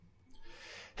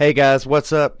Hey guys,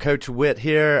 what's up? Coach Witt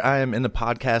here. I am in the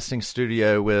podcasting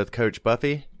studio with Coach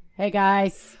Buffy. Hey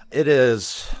guys. It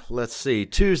is,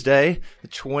 Tuesday, the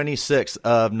 26th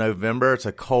of November. It's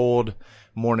a cold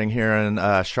morning here in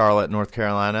Charlotte, North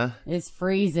Carolina. It's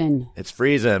freezing. It's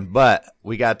freezing, but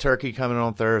we got turkey coming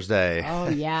on Thursday. Oh,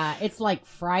 yeah. It's like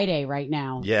Friday right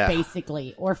now, Yeah.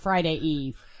 basically, or Friday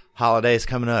Eve. Holidays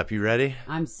coming up. You ready?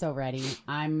 I'm so ready.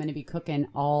 I'm going to be cooking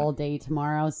all day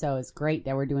tomorrow, so it's great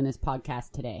that we're doing this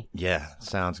podcast today. Yeah,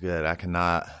 sounds good. I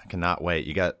cannot wait.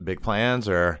 You got big plans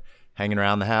or hanging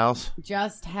around the house?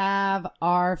 Just have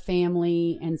our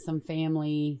family and some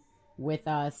family with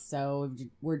us, so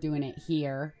we're doing it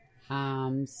here.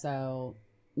 So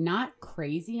not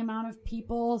crazy amount of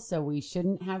people, so we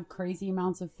shouldn't have crazy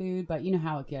amounts of food, but you know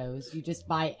how it goes. You just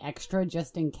buy extra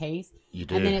just in case. You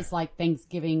do. And then it's like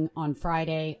Thanksgiving on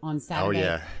Friday, on Saturday,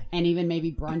 yeah. and even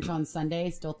maybe brunch on Sunday,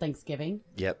 still Thanksgiving.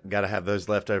 Yep, got to have those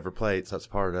leftover plates. That's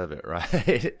part of it,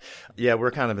 right? Yeah,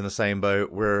 we're kind of in the same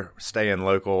boat. We're staying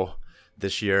local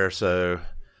this year, so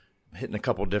hitting a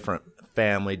couple different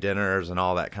family dinners and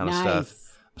all that kind of stuff.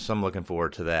 So I'm looking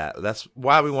forward to that. That's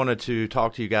why we wanted to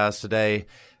talk to you guys today.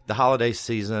 The holiday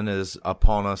season is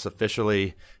upon us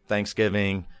officially.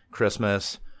 Thanksgiving,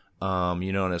 Christmas,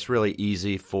 and it's really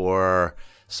easy for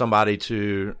somebody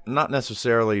to not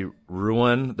necessarily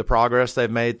ruin the progress they've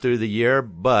made through the year,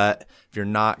 but if you're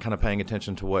not kind of paying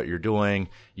attention to what you're doing,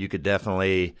 you could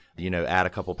definitely, add a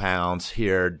couple pounds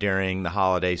here during the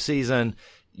holiday season.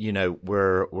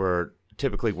 We're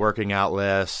typically working out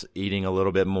less, eating a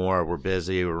little bit more. We're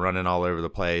busy. We're running all over the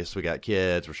place. We got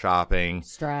kids. We're shopping.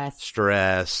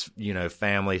 Stress,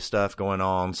 family stuff going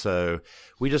on. So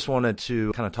we just wanted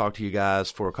to kind of talk to you guys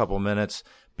for a couple minutes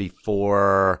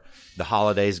before the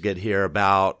holidays get here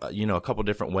about, a couple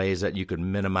different ways that you could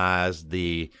minimize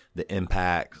the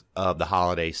impact of the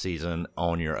holiday season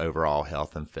on your overall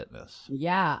health and fitness.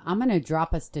 Yeah, I'm going to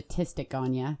drop a statistic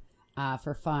on you.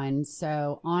 For fun.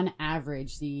 So on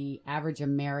average, the average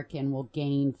American will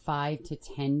gain 5 to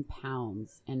 10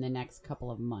 pounds in the next couple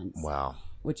of months. Wow.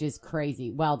 Which is crazy.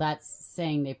 Well, that's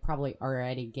saying they probably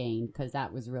already gained, because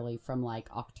that was really from like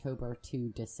October to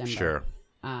December. Sure.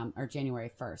 Or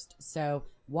January 1st. So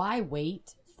why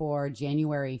wait for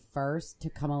January 1st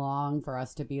to come along for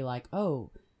us to be like,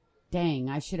 oh, dang,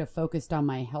 I should have focused on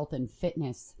my health and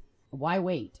fitness. Why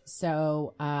wait?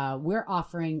 So we're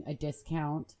offering a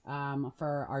discount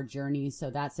for our journey. So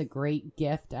that's a great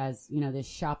gift as, this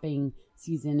shopping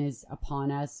season is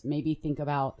upon us. Maybe think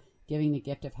about giving the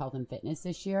gift of health and fitness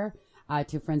this year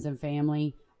to friends and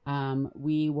family.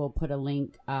 We will put a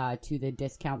link to the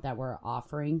discount that we're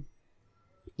offering.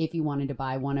 If you wanted to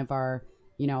buy one of our,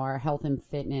 our health and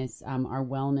fitness, our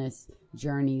wellness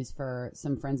journeys for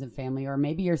some friends and family, or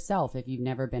maybe yourself, if you've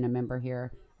never been a member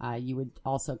here. You would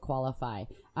also qualify.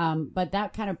 But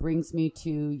that kind of brings me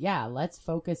to, let's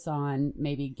focus on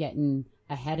maybe getting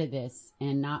ahead of this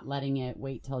and not letting it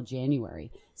wait till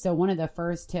January. So one of the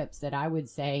first tips that I would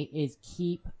say is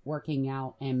keep working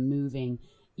out and moving.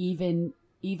 Even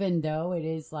though it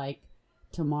is like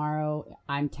tomorrow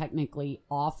I'm technically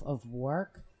off of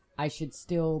work, I should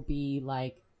still be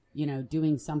like,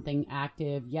 doing something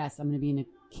active. Yes, I'm going to be in the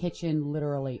kitchen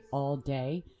literally all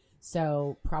day.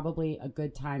 So probably a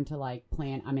good time to like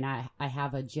plan. I mean, I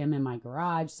have a gym in my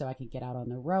garage, so I could get out on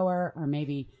the rower, or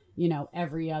maybe,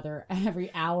 every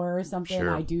hour or something.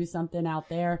 Sure. I do something out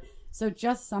there. So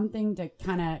just something to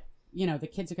kind of, the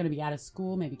kids are going to be out of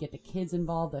school, maybe get the kids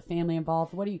involved, the family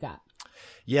involved. What do you got?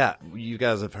 Yeah, you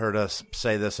guys have heard us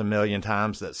say this a million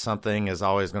times, that something is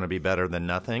always going to be better than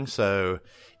nothing. So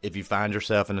if you find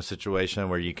yourself in a situation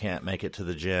where you can't make it to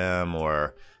the gym,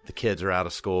 or the kids are out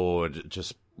of school, or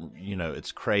just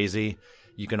it's crazy,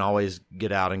 you can always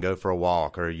get out and go for a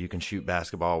walk, or you can shoot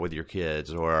basketball with your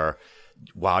kids, or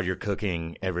while you're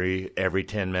cooking, every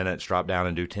 10 minutes, drop down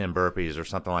and do 10 burpees or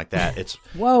something like that. It's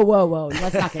whoa.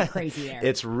 Let's not get crazy there.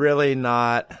 It's really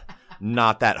not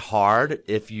that hard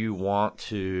if you want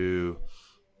to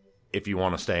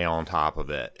stay on top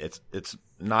of it. It's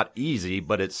not easy,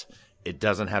 but it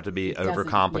doesn't have to be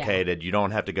overcomplicated. Yeah. You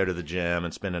don't have to go to the gym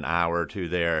and spend an hour or two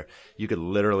there. You could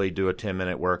literally do a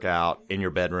 10-minute workout in your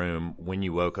bedroom when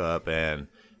you woke up and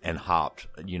hopped,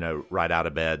 right out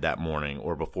of bed that morning,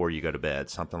 or before you go to bed,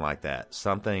 something like that.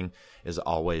 Something is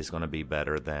always going to be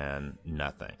better than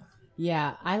nothing.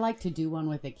 Yeah, I like to do one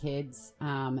with the kids.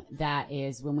 That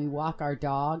is when we walk our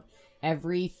dog.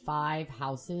 Every 5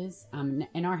 houses,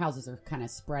 and our houses are kind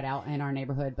of spread out in our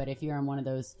neighborhood, but if you're in one of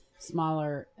those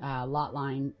smaller lot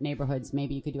line neighborhoods,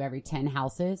 maybe you could do every 10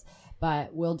 houses,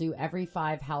 but we'll do every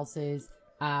 5 houses.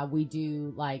 We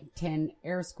do like 10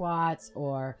 air squats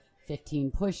or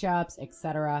 15 push-ups,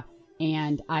 etc.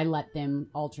 And I let them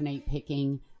alternate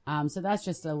picking. So that's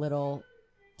just a little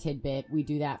tidbit. We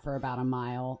do that for about a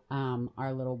mile,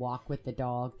 our little walk with the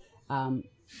dog.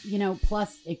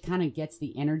 Plus it kind of gets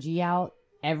the energy out.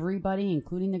 Everybody,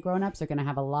 including the grown-ups, are going to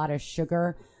have a lot of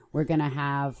sugar. We're going to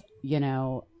have,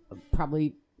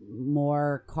 probably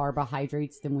more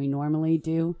carbohydrates than we normally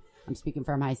do. I'm speaking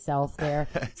for myself there.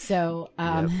 So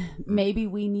maybe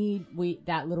we need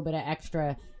that little bit of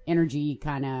extra energy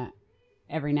kind of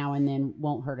every now and then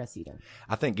won't hurt us either.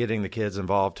 I think getting the kids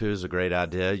involved too is a great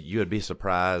idea. You would be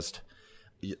surprised.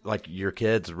 Like your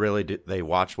kids really do, they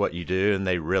watch what you do and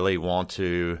they really want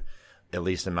to, at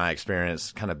least in my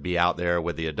experience, kind of be out there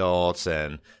with the adults,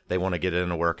 and they want to get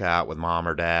in a workout with mom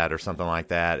or dad or something like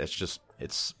that.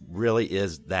 It's really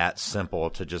is that simple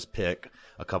to just pick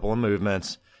a couple of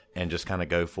movements and just kind of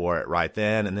go for it right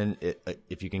then. And then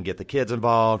if you can get the kids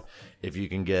involved, if you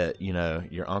can get,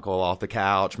 your uncle off the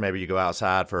couch, maybe you go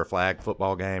outside for a flag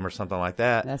football game or something like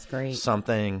that. That's great.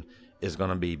 Something is going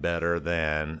to be better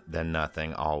than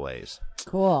nothing always.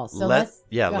 Cool. So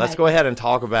let's go ahead and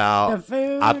talk about the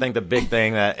food. I think the big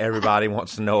thing that everybody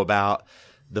wants to know about,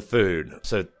 the food.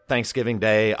 So Thanksgiving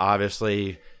Day,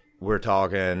 obviously, we're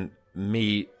talking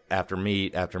meat after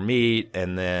meat after meat,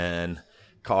 and then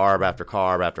carb after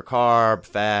carb after carb,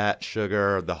 fat,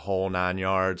 sugar, the whole 9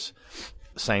 yards.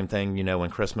 Same thing, when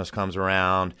Christmas comes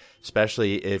around,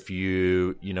 especially if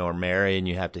you are married and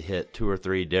you have to hit 2 or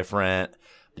 3 different,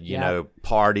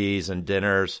 parties and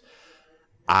dinners.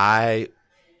 I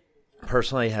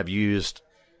personally have used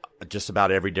just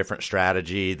about every different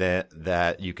strategy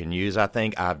that you can use. I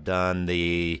think I've done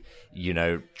the,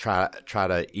 try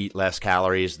to eat less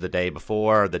calories the day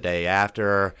before, the day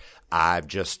after. I've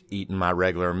just eaten my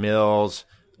regular meals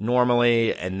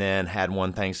normally and then had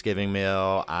one Thanksgiving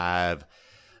meal. I've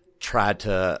tried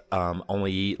to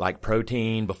only eat like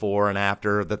protein before and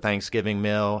after the Thanksgiving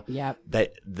meal. Yep.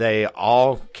 They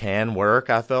all can work,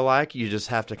 I feel like. You just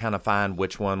have to kind of find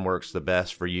which one works the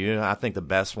best for you. I think the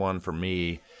best one for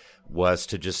me was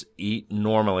to just eat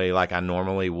normally like I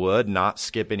normally would, not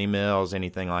skip any meals,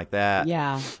 anything like that.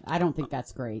 Yeah, I don't think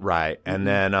that's great. Right. And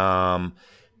then I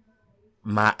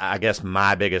guess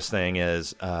my biggest thing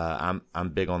is I'm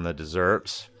big on the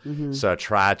desserts. Mm-hmm. So I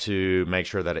try to make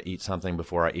sure that I eat something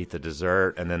before I eat the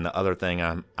dessert. And then the other thing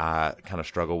I kind of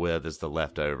struggle with is the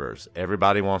leftovers.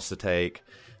 Everybody wants to take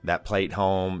that plate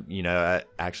home. I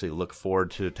actually look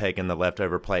forward to taking the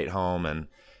leftover plate home. And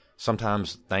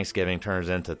sometimes Thanksgiving turns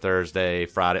into Thursday,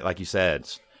 Friday, like you said,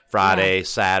 Friday,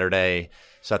 Saturday.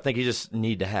 So I think you just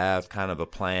need to have kind of a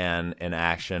plan and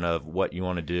action of what you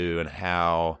want to do and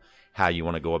how you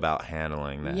want to go about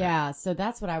handling that. Yeah, so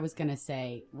that's what I was going to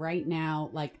say. Right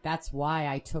now, that's why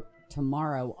I took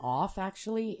tomorrow off,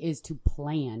 actually, is to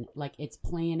plan. It's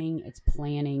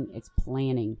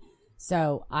planning.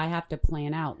 So I have to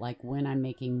plan out, when I'm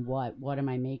making what am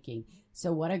I making?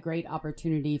 So what a great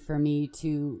opportunity for me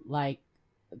to,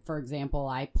 for example,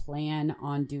 I plan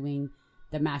on doing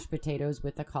the mashed potatoes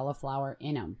with the cauliflower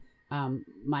in them.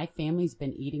 My family's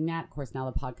been eating that. Of course,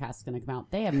 now the podcast is going to come out.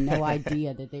 They have no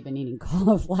idea that they've been eating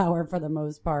cauliflower for the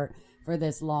most part for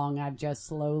this long. I've just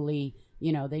slowly,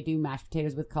 they do mashed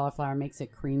potatoes with cauliflower, makes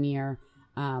it creamier.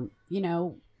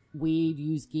 We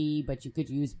use ghee, but you could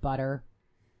use butter.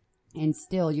 And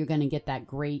still, you're going to get that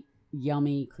great,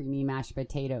 yummy, creamy mashed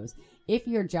potatoes. If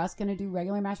you're just going to do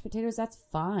regular mashed potatoes, that's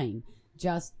fine.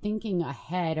 Just thinking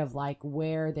ahead of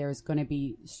where there's going to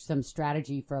be some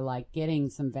strategy for getting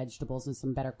some vegetables and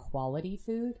some better quality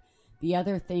food. The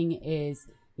other thing is,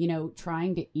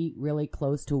 trying to eat really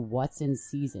close to what's in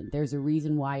season. There's a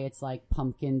reason why it's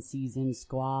pumpkin season,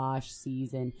 squash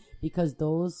season, because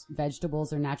those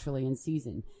vegetables are naturally in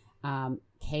season.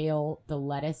 Kale, the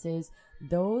lettuces,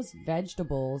 those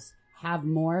vegetables have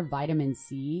more vitamin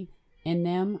C in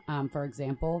them. For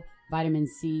example, vitamin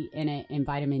C in it and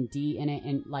vitamin D in it,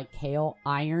 and kale,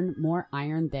 more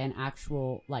iron than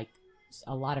actual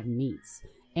a lot of meats.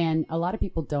 And a lot of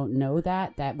people don't know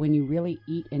that when you really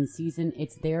eat in season,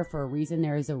 it's there for a reason.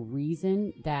 There is a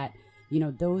reason that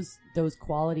those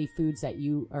quality foods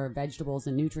or vegetables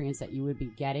and nutrients that you would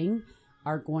be getting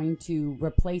are going to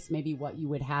replace maybe what you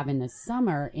would have in the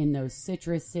summer in those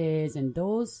citruses and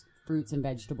those fruits and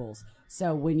vegetables.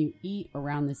 So when you eat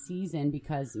around the season,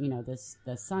 because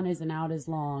the sun isn't out as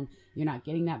long, you're not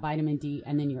getting that vitamin D,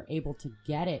 and then you're able to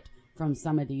get it from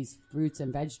some of these fruits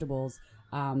and vegetables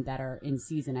that are in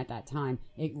season at that time.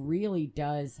 It really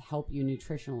does help you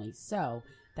nutritionally. So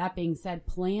that being said,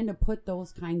 plan to put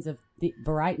those kinds of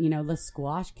variety, the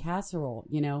squash casserole,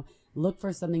 look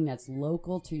for something that's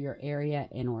local to your area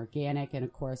and organic. And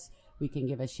of course, We can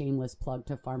give a shameless plug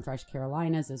to Farm Fresh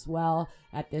Carolinas as well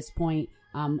at this point,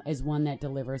 as one that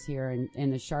delivers here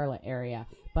in the Charlotte area.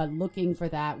 But looking for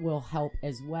that will help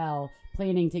as well,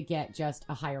 planning to get just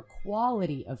a higher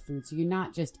quality of food. So you're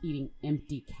not just eating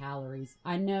empty calories.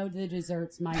 I know the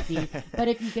desserts might be, but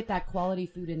if you get that quality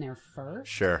food in there first,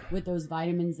 sure, with those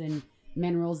vitamins and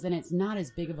minerals, then it's not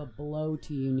as big of a blow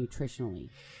to you nutritionally.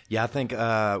 Yeah, I think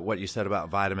what you said about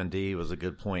vitamin D was a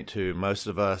good point too. Most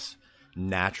of us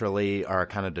naturally are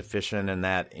kind of deficient in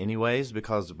that anyways,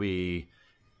 because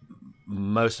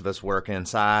most of us work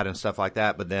inside and stuff like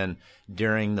that. But then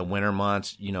during the winter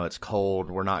months, it's cold.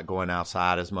 We're not going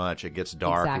outside as much. It gets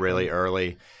dark really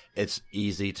early. It's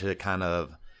easy to kind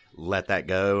of let that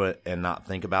go and not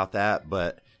think about that.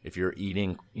 But if you're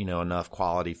eating, enough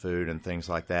quality food and things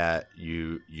like that,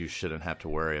 you shouldn't have to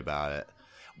worry about it.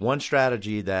 One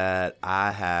strategy that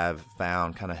I have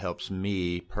found kind of helps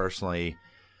me personally,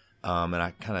 and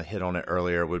I kind of hit on it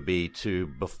earlier, would be to,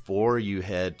 before you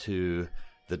head to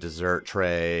the dessert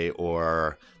tray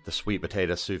or the sweet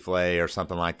potato souffle or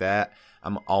something like that,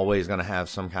 I'm always going to have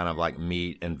some kind of like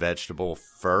meat and vegetable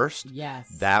first. Yes.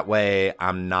 That way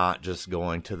I'm not just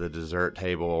going to the dessert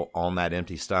table on that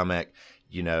empty stomach.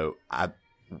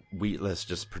 Let's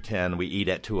just pretend we eat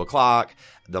at 2:00.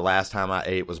 The last time I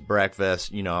ate was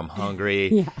breakfast. I'm hungry.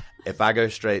 Yeah. If I go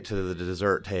straight to the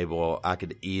dessert table, I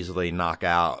could easily knock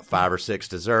out 5 or 6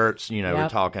 desserts. We're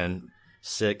talking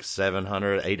 600,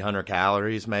 700, 800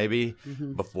 calories maybe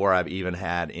before I've even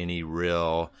had any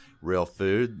real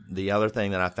food. The other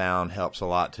thing that I found helps a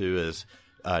lot too is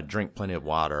drink plenty of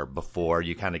water before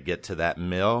you kind of get to that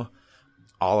meal.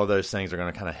 All of those things are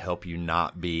going to kind of help you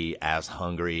not be as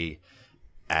hungry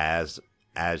as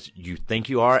you think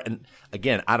you are. And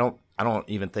again, I don't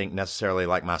even think necessarily,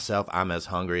 like myself, I'm as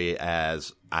hungry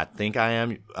as I think I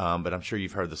am. But I'm sure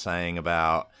you've heard the saying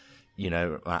about,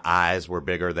 my eyes were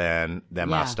bigger than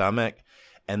my stomach.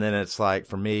 And then it's like,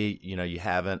 for me, you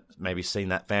haven't maybe seen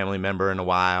that family member in a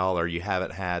while, or you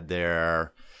haven't had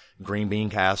their green bean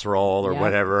casserole or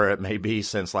whatever it may be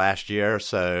since last year.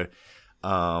 So,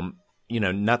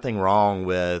 nothing wrong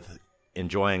with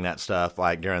enjoying that stuff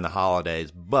like during the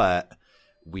holidays, but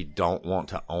we don't want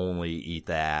to only eat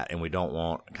that, and we don't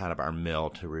want kind of our meal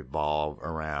to revolve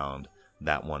around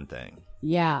that one thing.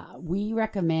 Yeah, we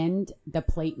recommend the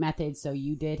plate method. So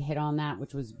you did hit on that,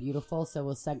 which was beautiful. So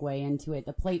we'll segue into it.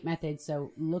 The plate method.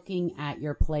 So looking at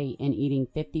your plate and eating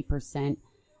 50%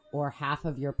 or half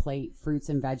of your plate fruits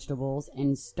and vegetables,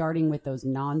 and starting with those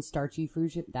non-starchy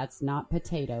foods. That's not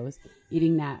potatoes.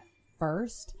 Eating that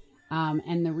first.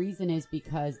 And the reason is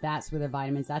because that's where the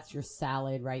vitamins, that's your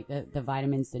salad, right? The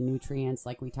vitamins, the nutrients,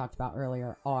 like we talked about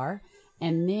earlier, are.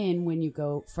 And then when you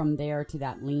go from there to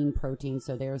that lean protein,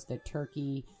 so there's the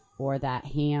turkey or that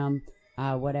ham,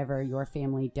 whatever your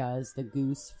family does, the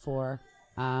goose for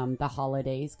the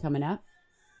holidays coming up,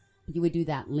 you would do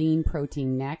that lean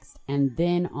protein next, and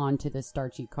then on to the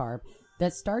starchy carb. The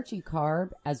starchy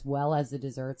carb, as well as the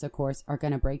desserts, of course, are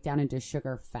going to break down into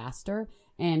sugar faster,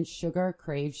 and sugar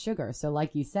craves sugar. So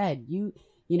like you said,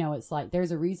 it's like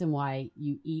there's a reason why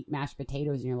you eat mashed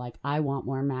potatoes and you're like, I want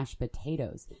more mashed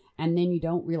potatoes. And then you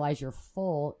don't realize you're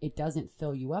full. It doesn't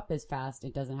fill you up as fast.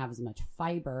 It doesn't have as much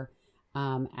fiber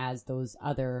as those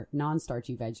other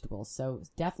non-starchy vegetables. So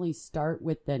definitely start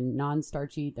with the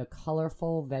non-starchy, the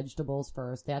colorful vegetables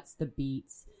first. That's the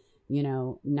beets,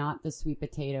 not the sweet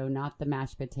potato, not the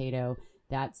mashed potato.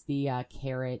 That's the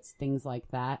carrots, things like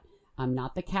that.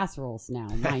 Not the casseroles now,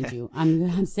 mind you.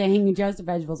 I'm saying just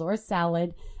vegetables or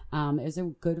salad. Is a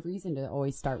good reason to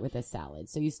always start with a salad.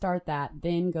 So you start that,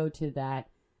 then go to that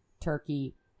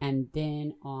turkey, and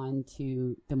then on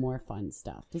to the more fun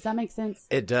stuff. Does that make sense?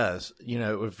 It does.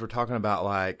 If we're talking about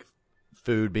like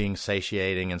food being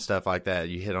satiating and stuff like that,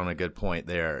 you hit on a good point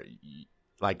there.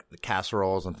 Like the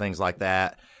casseroles and things like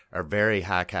that are very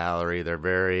high calorie. They're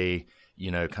very,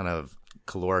 kind of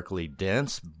calorically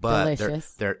dense, but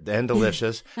they're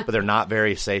delicious, but they're not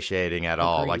very satiating at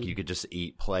all. Like you could just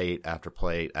eat plate after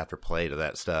plate after plate of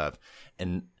that stuff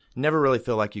and never really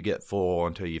feel like you get full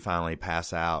until you finally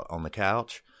pass out on the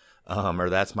couch. Or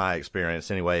that's my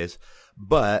experience anyways.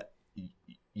 But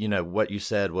what you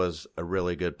said was a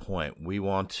really good point. We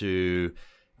want to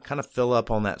kind of fill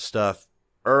up on that stuff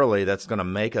early that's going to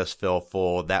make us feel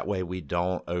full. That way we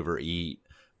don't overeat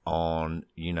on,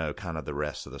 kind of the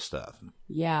rest of the stuff.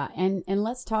 Yeah. And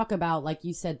let's talk about, like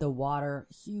you said, the water,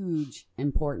 huge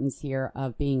importance here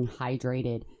of being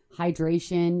hydrated.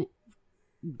 Hydration,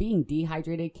 being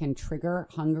dehydrated can trigger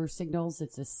hunger signals.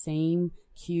 It's the same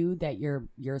cue that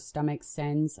your stomach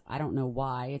sends. I don't know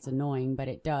why. It's annoying, but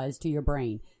it does to your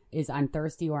brain. is I'm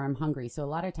thirsty or I'm hungry. So a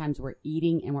lot of times we're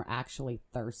eating and we're actually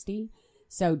thirsty.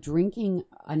 So drinking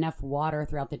enough water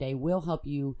throughout the day will help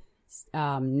you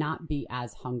not be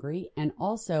as hungry, and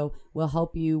also will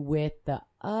help you with the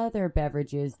other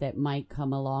beverages that might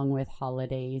come along with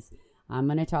holidays. I'm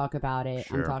going to talk about it.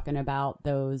 Sure. I'm talking about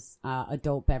those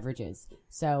adult beverages.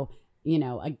 So,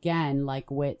 again,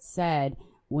 like Whit said,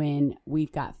 when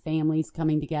we've got families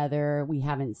coming together, we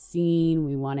haven't seen,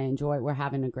 we want to enjoy it, we're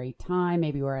having a great time,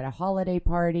 maybe we're at a holiday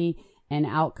party, and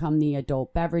out come the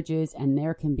adult beverages, and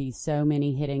there can be so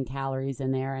many hidden calories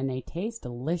in there, and they taste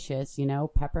delicious,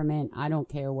 peppermint, I don't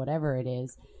care, whatever it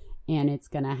is, and it's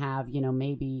going to have,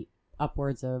 maybe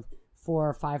upwards of 400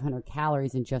 or 500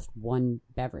 calories in just one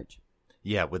beverage.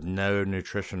 Yeah, with no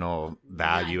nutritional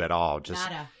value at all. Just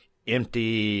Nada.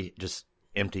 empty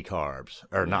carbs,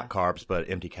 or not carbs, but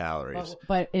empty calories.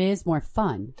 But it is more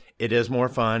fun. It is more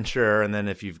fun, sure. And then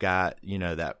if you've got,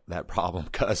 that problem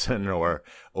cousin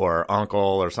or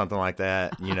uncle or something like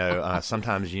that,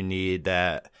 sometimes you need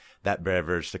that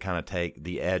beverage to kind of take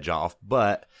the edge off.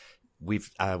 But we've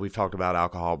talked about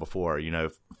alcohol before. 4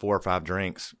 or 5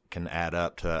 drinks can add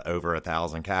up to over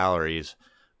 1,000 calories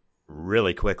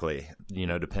really quickly,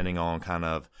 depending on kind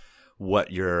of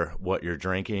what you're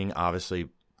drinking. Obviously,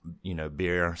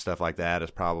 beer and stuff like that is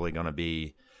probably going to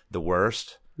be the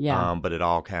worst. Yeah. But it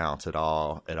all counts. It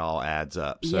all adds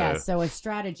up. So. Yeah. So a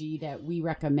strategy that we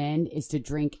recommend is to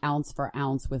drink ounce for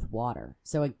ounce with water.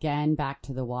 So again, back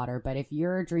to the water. But if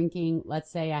you're drinking,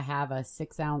 let's say I have a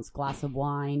 6-ounce glass of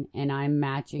wine and I'm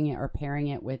matching it or pairing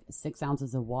it with 6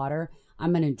 ounces of water,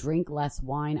 I'm going to drink less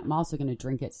wine. I'm also going to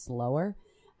drink it slower.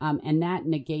 And that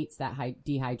negates that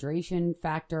dehydration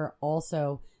factor.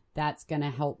 Also, that's going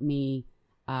to help me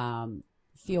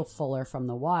feel fuller from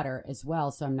the water as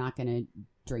well. So I'm not going to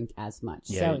drink as much.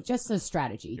 Yeah, so just a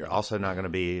strategy. You're also not going to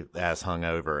be as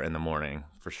hungover in the morning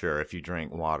for sure if you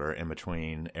drink water in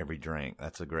between every drink.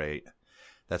 That's a great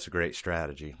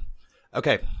strategy.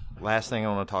 Okay, last thing I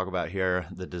want to talk about here,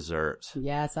 the desserts.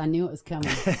 Yes, I knew it was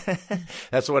coming.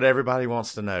 That's what everybody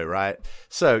wants to know, right?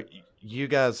 So you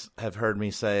guys have heard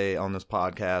me say on this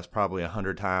podcast probably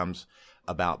 100 times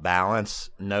about balance.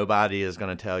 Nobody is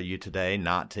going to tell you today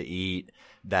not to eat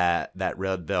that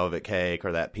red velvet cake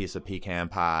or that piece of pecan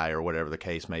pie or whatever the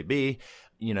case may be.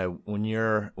 When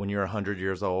you're 100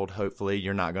 years old, hopefully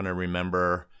you're not going to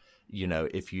remember,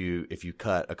 if you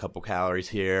cut a couple calories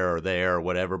here or there or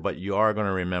whatever, but you are going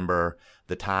to remember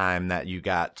the time that you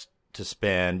got to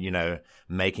spend,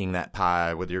 making that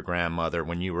pie with your grandmother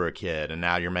when you were a kid, and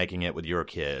now you're making it with your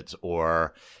kids,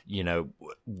 or,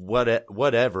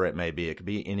 whatever it may be. It could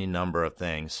be any number of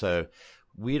things. So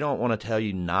we don't want to tell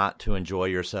you not to enjoy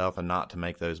yourself and not to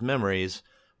make those memories.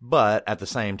 But at the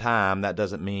same time, that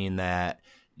doesn't mean that,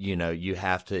 you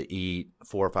have to eat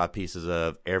 4 or 5 pieces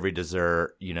of every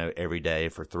dessert, every day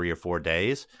for 3 or 4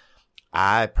 days.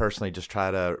 I personally just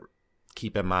try to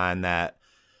keep in mind that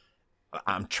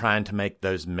I'm trying to make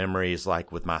those memories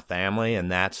like with my family,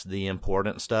 and that's the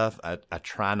important stuff. I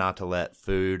try not to let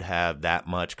food have that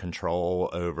much control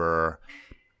over,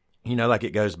 like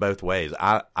it goes both ways.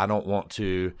 I don't want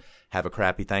to have a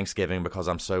crappy Thanksgiving because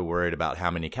I'm so worried about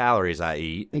how many calories I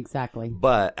eat. Exactly.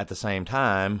 But at the same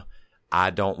time, I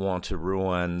don't want to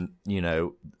ruin,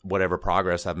 whatever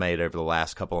progress I've made over the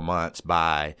last couple of months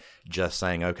by just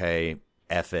saying, okay,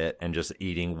 F it, and just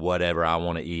eating whatever I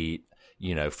want to eat,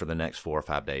 for the next 4 or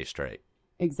 5 days straight.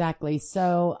 Exactly.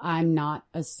 So I'm not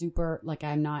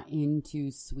I'm not into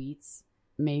sweets,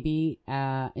 maybe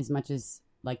as much as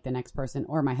like the next person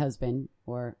or my husband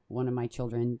or one of my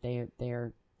children.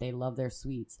 They love their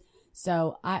sweets.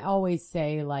 So I always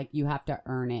say, like, you have to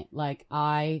earn it. Like,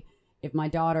 if my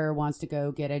daughter wants to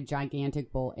go get a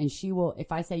gigantic bowl, and she will,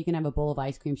 if I say you can have a bowl of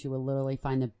ice cream, she will literally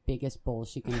find the biggest bowl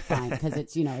she can find, because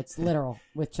it's, it's literal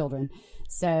with children.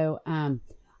 So,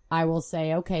 I will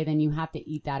say, okay, then you have to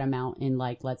eat that amount in,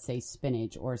 like, let's say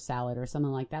spinach or salad or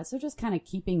something like that. So just kind of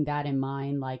keeping that in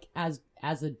mind, like, as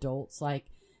adults, like,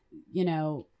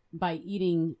 by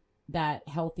eating that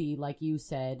healthy, like you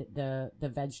said, the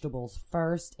vegetables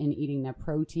first and eating the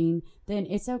protein, then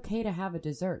it's okay to have a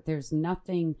dessert. There's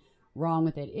nothing wrong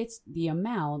with it. It's the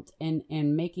amount and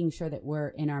making sure that we're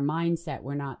in our mindset.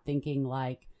 We're not thinking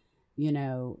like,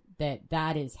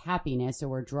 that is happiness, or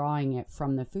we're drawing it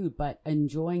from the food, but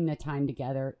enjoying the time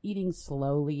together. Eating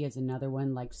slowly is another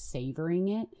one, like savoring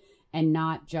it, and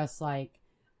not just like,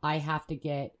 I have to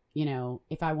get,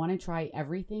 if I want to try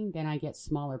everything, then I get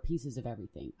smaller pieces of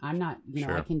everything. I'm not,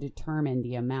 Sure. I can determine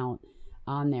the amount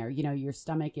on there. Your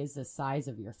stomach is the size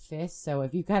of your fist. So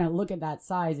if you kind of look at that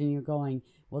size and you're going,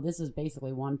 well, this is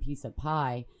basically one piece of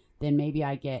pie, then maybe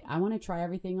I want to try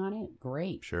everything on it.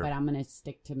 Great. Sure. But I'm going to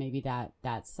stick to maybe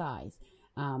that size.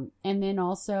 And then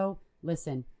also,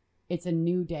 listen, it's a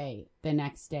new day the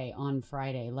next day on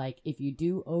Friday. Like if you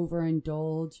do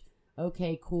overindulge,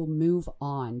 okay, cool, move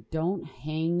on. Don't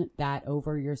hang that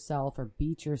over yourself or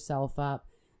beat yourself up.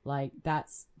 Like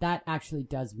that actually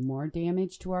does more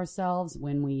damage to ourselves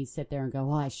when we sit there and go,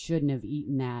 well, I shouldn't have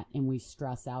eaten that, and we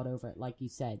stress out over it. Like you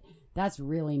said, that's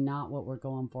really not what we're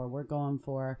going for. We're going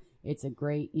for, it's a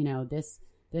great,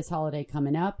 this holiday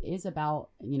coming up is about,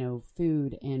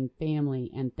 food and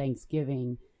family and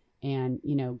Thanksgiving and,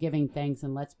 giving thanks,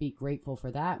 and let's be grateful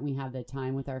for that. We have the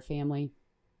time with our family.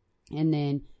 And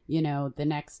then, the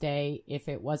next day, if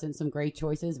it wasn't some great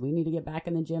choices, we need to get back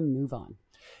in the gym, move on.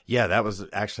 Yeah, that was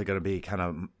actually going to be kind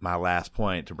of my last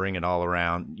point to bring it all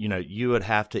around. You would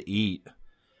have to eat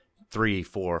 3,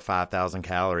 4, 5,000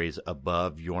 calories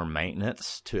above your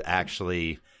maintenance to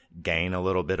actually gain a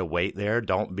little bit of weight there.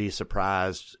 Don't be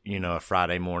surprised, a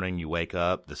Friday morning you wake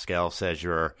up, the scale says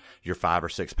you're 5 or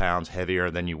 6 pounds heavier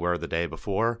than you were the day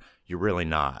before. You're really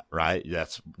not, right?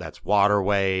 That's water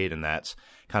weight, and that's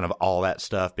kind of all that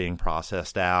stuff being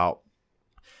processed out.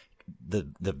 The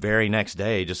very next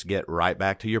day, just get right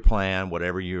back to your plan,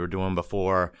 whatever you were doing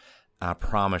before. I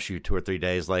promise you 2 or 3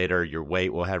 days later, your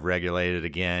weight will have regulated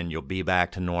again. You'll be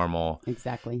back to normal.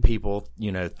 Exactly. People,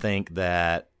 think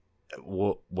that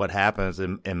what happens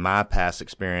in my past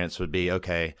experience would be,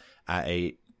 okay, I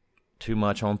ate too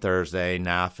much on Thursday.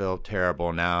 Now I feel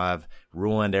terrible. Now I've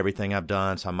ruined everything I've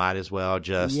done. So I might as well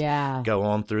just go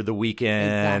on through the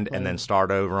weekend and then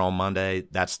start over on Monday.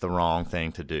 That's the wrong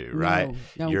thing to do, right?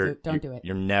 No, don't do it.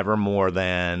 You're never more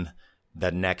than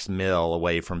the next meal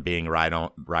away from being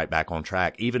right back on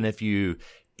track. Even if you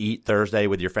eat Thursday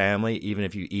with your family, even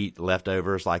if you eat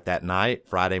leftovers like that night,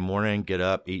 Friday morning, get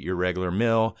up, eat your regular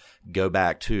meal, go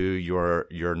back to your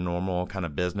normal kind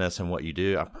of business and what you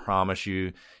do. I promise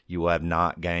you, you will have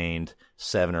not gained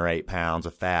 7 or 8 pounds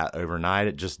of fat overnight.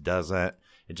 It just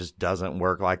doesn't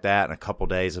work like that. In a couple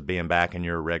days of being back in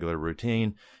your regular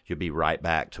routine, you'll be right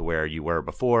back to where you were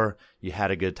before. You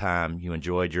had a good time. You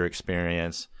enjoyed your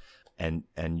experience, and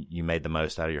you made the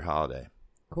most out of your holiday.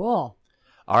 Cool.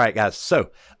 All right, guys.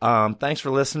 So thanks for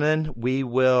listening. We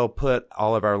will put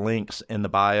all of our links in the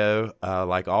bio,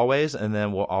 like always, and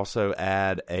then we'll also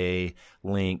add a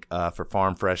link for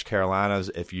Farm Fresh Carolinas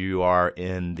if you are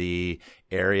in the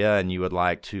area and you would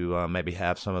like to maybe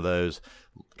have some of those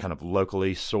kind of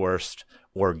locally sourced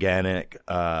organic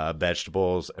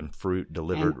vegetables and fruit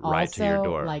delivered right to your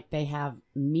door. Like they have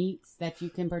meats that you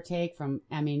can partake from.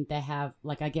 I mean, they have,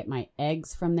 like, I get my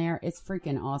eggs from there. It's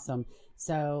freaking awesome.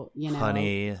 So,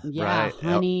 honey, right?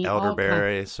 Honey,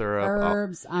 elderberry syrup,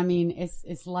 herbs. I mean,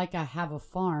 it's like I have a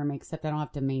farm, except I don't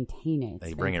have to maintain it.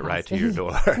 They bring it right to your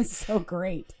door. It's so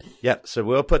great. Yep. So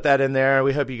we'll put that in there.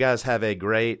 We hope you guys have a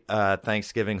great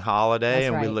Thanksgiving holiday, That's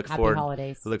and right. we look Happy forward.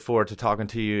 holidays. We look forward to talking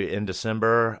to you in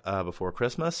December before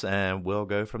Christmas, and we'll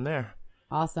go from there.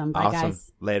 Awesome. Bye,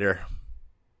 guys. Later.